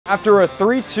After a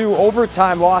 3-2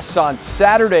 overtime loss on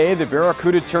Saturday, the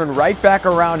Barracuda turn right back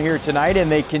around here tonight,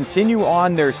 and they continue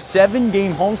on their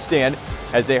 7-game homestand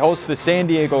as they host the San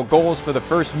Diego Gulls for the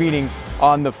first meeting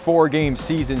on the 4-game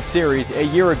season series. A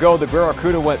year ago, the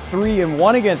Barracuda went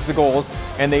 3-1 against the Gulls,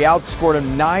 and they outscored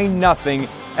them 9-0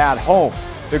 at home.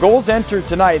 The Gulls entered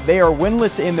tonight. They are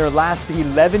winless in their last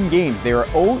 11 games. They are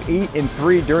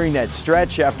 0-8-3 during that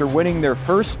stretch after winning their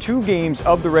first 2 games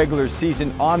of the regular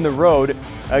season on the road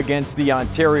against the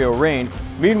Ontario Reign.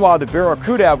 Meanwhile, the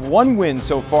Barracuda have 1 win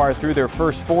so far through their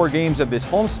first 4 games of this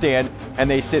homestand, and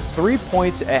they sit 3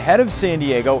 points ahead of San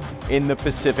Diego in the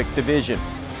Pacific Division.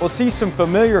 We'll see some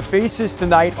familiar faces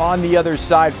tonight on the other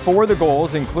side for the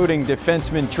Gulls, including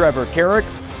defenseman Trevor Carrick,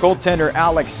 goaltender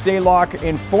Alex Stalock,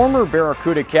 and former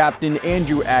Barracuda captain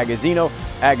Andrew Agazzino.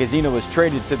 Agazzino was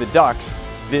traded to the Ducks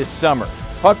this summer.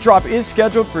 Puck drop is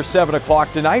scheduled for 7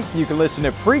 o'clock tonight. You can listen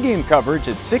to pregame coverage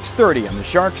at 6:30 on the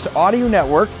Sharks Audio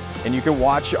Network, and you can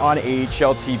watch on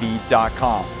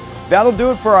ahltv.com. That'll do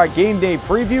it for our game day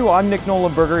preview. I'm Nick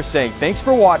Nollenberger saying thanks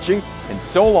for watching, and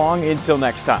so long until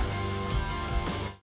next time.